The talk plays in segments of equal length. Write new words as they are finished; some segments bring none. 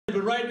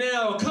But right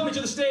now, coming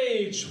to the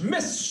stage,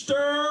 Mr.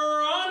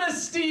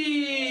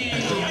 Honesty!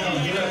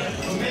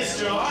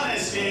 Mr.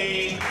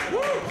 Honesty!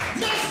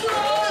 Mr.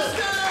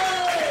 Honesty!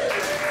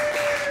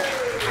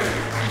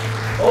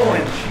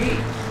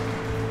 OMG!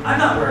 I'm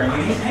not wearing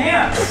any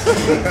pants!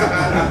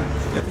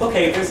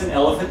 Okay, there's an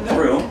elephant in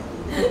the room.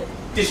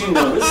 Did you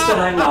notice that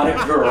I'm not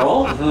a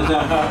girl?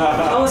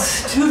 How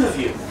astute of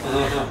you.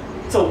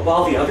 So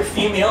while the other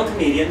female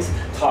comedians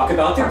talk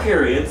about their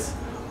periods,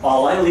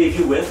 all I leave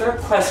you with are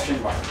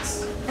question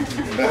marks.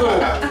 A little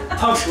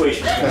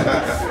punctuation.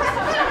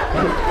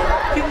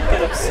 People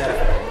get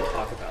upset when we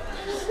talk about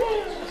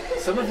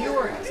this. Some of you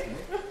are asking,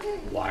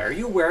 why are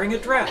you wearing a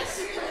dress?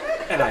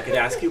 And I could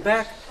ask you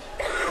back,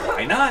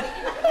 why not?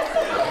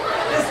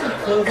 Isn't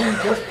clothing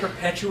just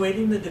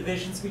perpetuating the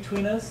divisions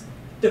between us?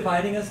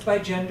 Dividing us by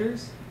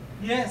genders?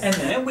 Yes. And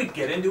then we'd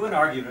get into an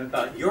argument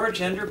about your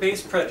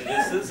gender-based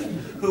prejudices and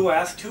who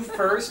asked who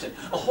first and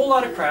a whole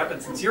lot of crap,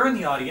 and since you're in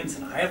the audience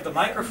and I have the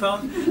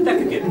microphone, that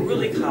could get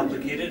really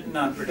complicated and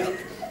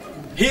non-productive.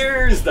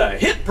 Here's the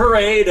hit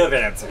parade of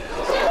answers.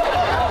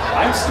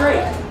 I'm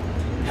straight,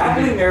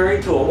 happily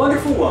married to a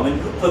wonderful woman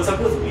who puts up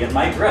with me in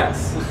my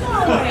dress.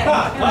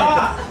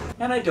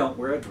 And I don't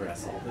wear a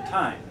dress all the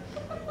time.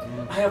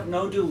 I have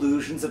no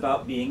delusions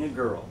about being a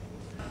girl.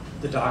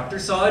 The doctor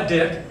saw a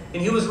dick,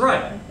 and he was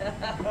right.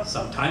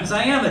 Sometimes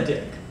I am a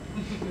dick.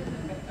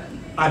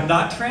 I'm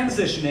not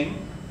transitioning,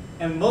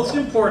 and most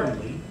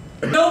importantly,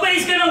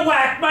 nobody's gonna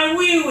whack my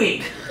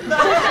wee-wee!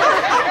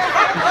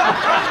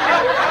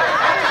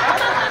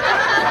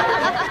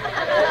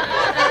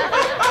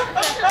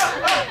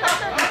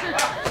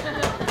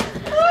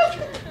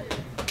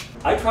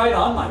 I tried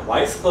on my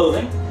wife's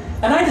clothing,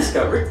 and I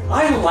discovered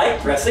I like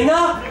dressing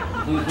up.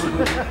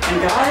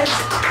 And guys,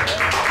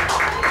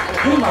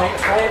 you might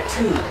try it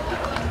too.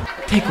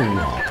 Take a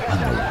walk on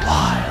the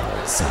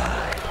wild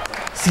side.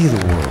 See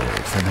the world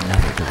from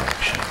another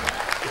direction.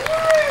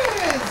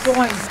 So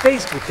I'm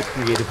faced with the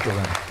creative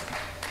dilemma.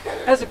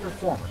 As a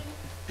performer,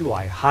 do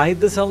I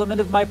hide this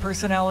element of my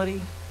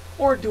personality,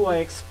 or do I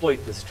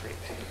exploit this trait?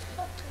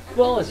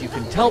 Well, as you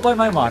can tell by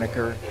my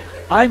moniker,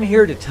 I'm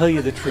here to tell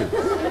you the truth.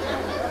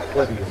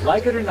 Whether you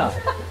like it or not,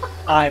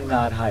 I'm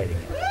not hiding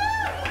it.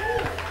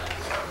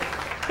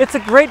 It's a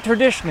great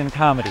tradition in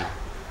comedy.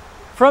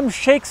 From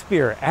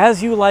Shakespeare,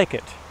 As You Like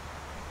It,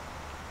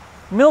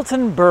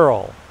 Milton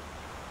Berle,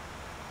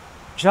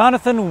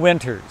 Jonathan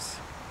Winters,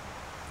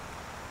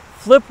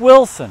 Flip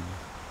Wilson,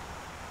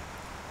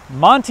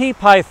 Monty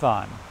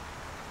Python,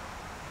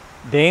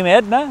 Dame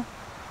Edna,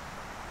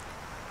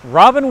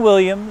 Robin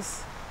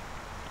Williams,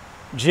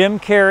 Jim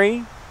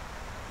Carrey,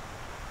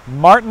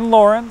 Martin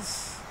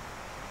Lawrence,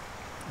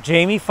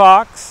 Jamie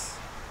Foxx,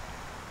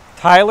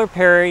 Tyler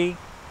Perry,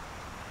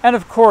 and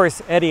of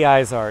course Eddie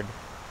Izzard.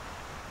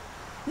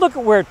 Look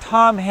at where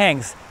Tom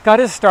Hanks got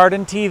his start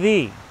in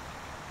TV.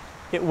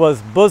 It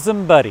was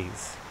Bosom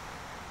Buddies.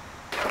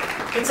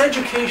 It's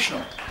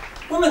educational.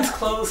 Women's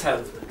clothes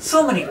have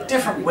so many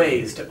different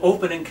ways to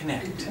open and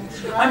connect.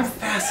 I'm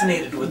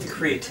fascinated with the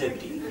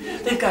creativity.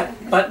 They've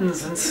got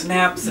buttons and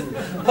snaps and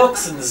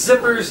hooks and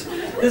zippers.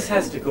 This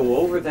has to go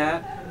over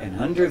that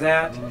and under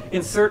that.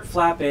 Insert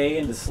flap A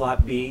into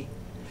slot B.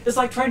 It's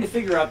like trying to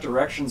figure out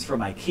directions from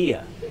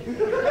IKEA. You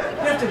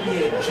have to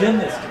be a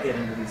gymnast to get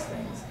into these things.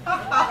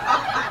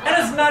 And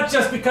it's not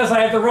just because I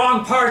have the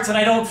wrong parts and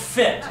I don't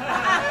fit. These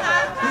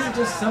are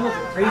just some of the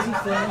crazy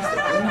things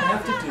that women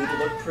have to do to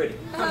look pretty.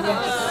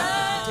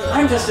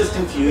 I'm just as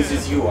confused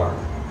as you are,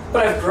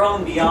 but I've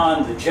grown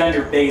beyond the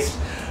gender-based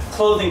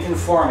clothing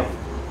conformity.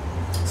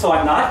 So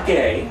I'm not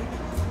gay,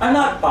 I'm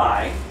not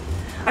bi,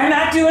 I'm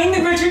not doing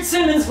the Richard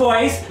Simmons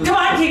voice. Come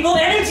on people,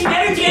 energy,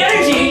 energy,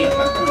 energy!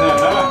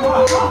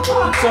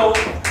 So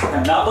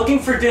I'm not looking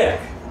for dick.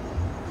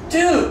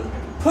 Dude,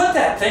 put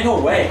that thing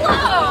away.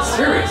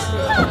 Seriously.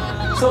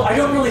 So I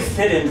don't really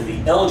fit into the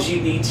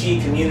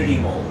LGBT community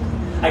mold.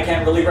 I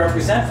can't really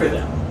represent for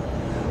them.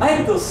 I had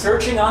to go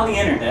searching on the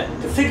internet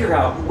to figure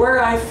out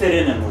where I fit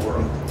in the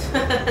world.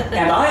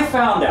 And I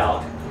found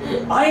out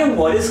I am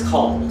what is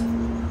called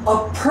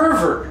a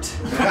pervert.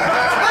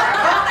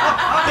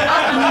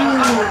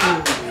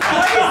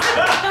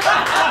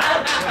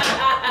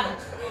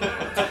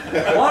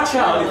 Watch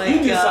out if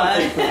you do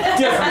something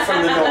different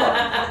from the norm.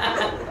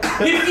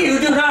 If you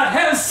do not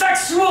have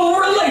sexual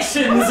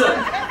relations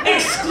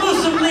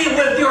exclusively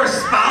with your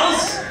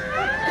spouse,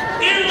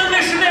 in the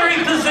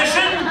missionary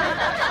position,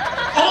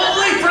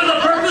 only for the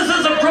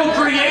purposes of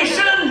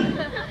procreation,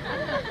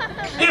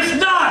 if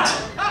not,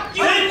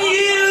 then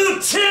you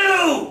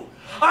too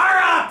are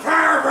a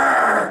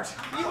pervert!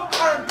 You are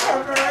a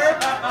pervert!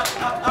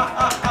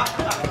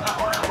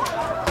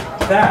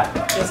 That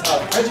is how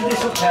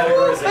prejudicial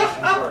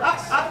categorization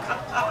works.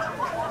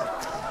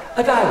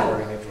 A guy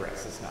wearing a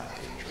dress is not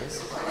dangerous.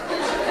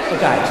 A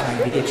guy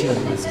trying to get you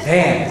into his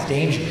van is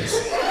dangerous.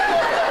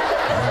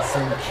 Want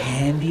some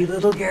candy,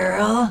 little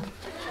girl?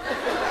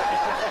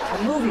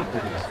 A movie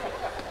producer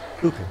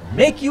who could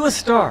make you a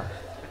star.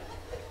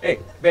 Hey,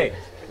 babe,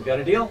 we got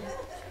a deal?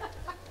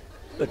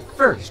 But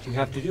first, you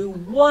have to do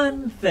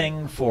one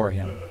thing for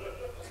him.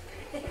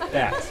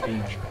 That's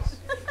dangerous.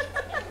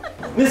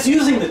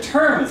 Misusing the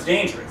term is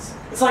dangerous.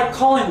 It's like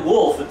calling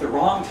wolf at the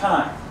wrong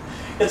time.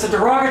 It's a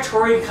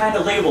derogatory kind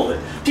of label that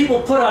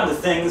people put onto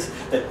things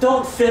that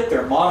don't fit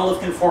their model of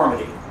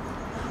conformity.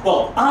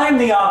 Well, I'm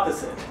the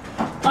opposite.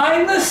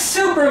 I'm the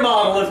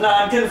supermodel of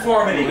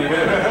nonconformity.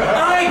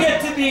 I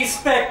get to be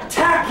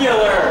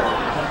spectacular.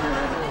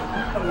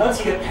 And once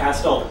you get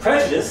past all the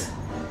prejudice,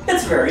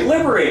 it's very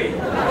liberating.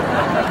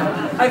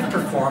 I've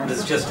performed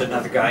as just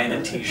another guy in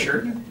a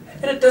t-shirt,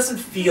 and it doesn't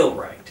feel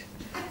right.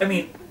 I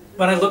mean,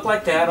 when I look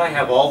like that, I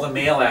have all the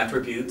male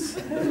attributes.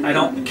 I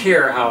don't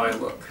care how I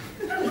look.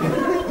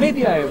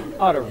 Maybe I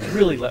ought to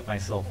really let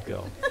myself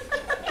go.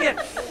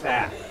 Get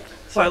fat,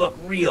 so I look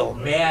real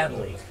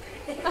manly.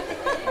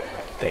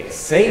 They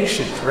say you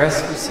should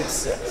dress for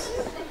success.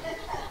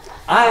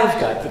 I've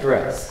got the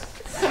dress.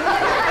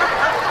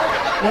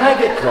 When I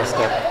get dressed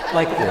up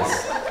like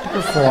this to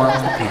perform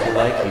for people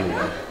like you,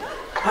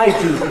 I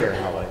do care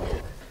how I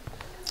look.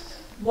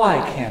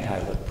 Why can't I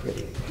look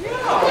pretty?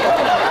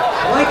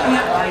 Why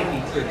can't I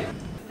be pretty?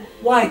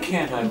 Why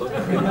can't I look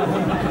pretty?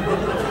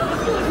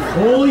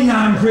 Oh yeah,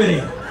 I'm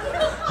pretty.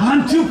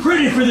 I'm too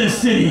pretty for this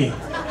city.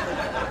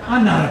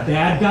 I'm not a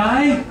bad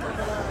guy.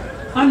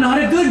 I'm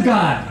not a good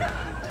guy.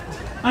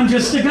 I'm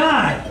just a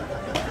guy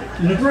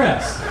in a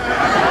dress.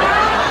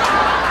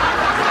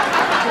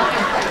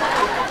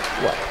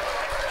 What?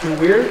 Too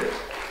weird?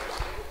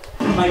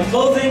 My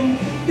clothing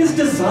is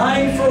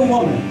designed for a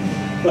woman,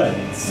 but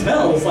it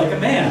smells like a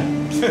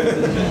man.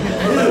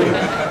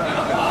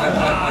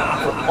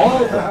 For all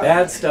the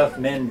bad stuff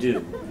men do,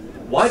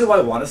 why do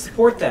I want to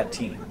support that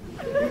team?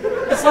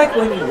 It's like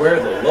when you wear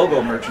the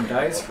logo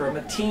merchandise from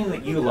a team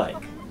that you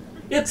like.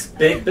 It's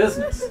big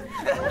business.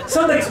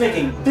 Somebody's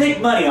making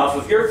big money off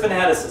of your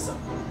fanaticism.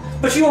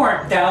 But you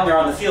aren't down there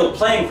on the field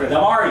playing for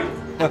them, are you?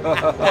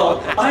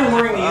 Well, I'm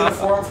wearing the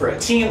uniform for a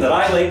team that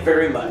I like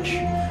very much.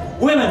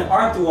 Women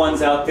aren't the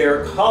ones out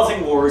there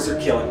causing wars or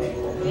killing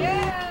people.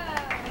 Yeah.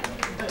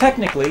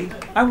 Technically,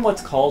 I'm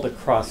what's called a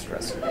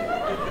cross-dresser.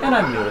 And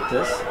I'm new at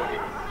this.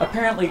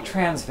 Apparently,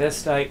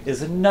 transvestite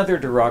is another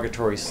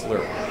derogatory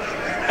slur.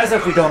 As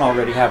if we don't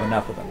already have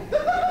enough of them.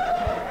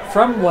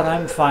 From what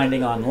I'm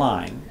finding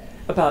online,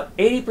 about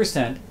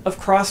 80% of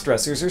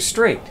cross-dressers are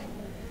straight.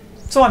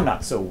 So I'm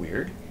not so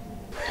weird.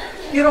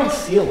 You don't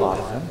see a lot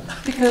of them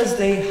because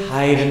they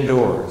hide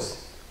indoors.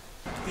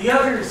 The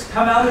others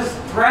come out as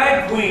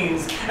drag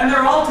queens, and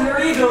their alter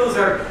egos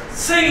are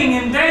singing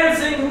and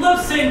dancing,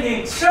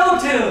 lip-syncing show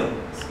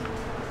tunes.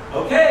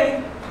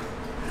 Okay.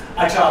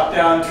 I chop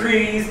down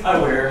trees, I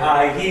wear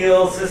high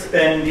heels,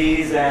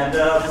 suspendies, and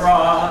a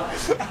bra.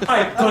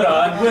 I put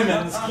on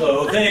women's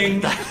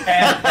clothing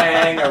and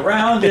hang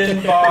around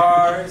in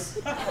bars.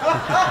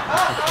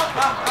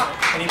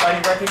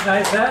 Anybody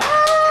recognize that?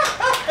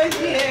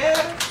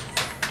 Yeah.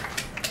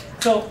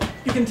 So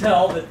you can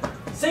tell that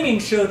singing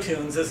show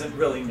tunes isn't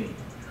really me.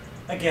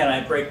 Again,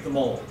 I break the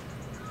mold.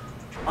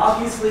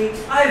 Obviously,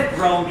 I've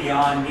grown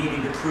beyond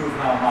needing to prove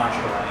how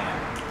macho I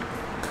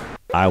am.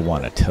 I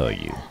want to tell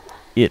you,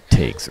 it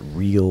takes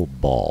real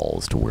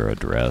balls to wear a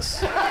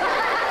dress.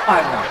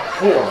 I'm not a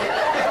whore.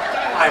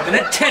 I'm an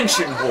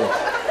attention whore.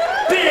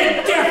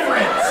 Big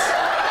difference!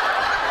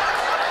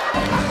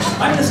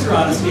 I'm Mr.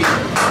 Honesty.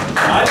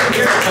 I'm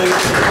here to tell you the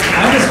truth.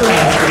 I'm Mr.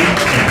 Honesty,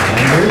 and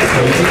I'm here to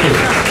tell you the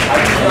truth. I'm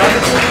Mr.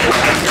 Honesty.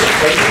 I'm here to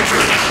tell you the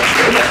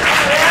truth.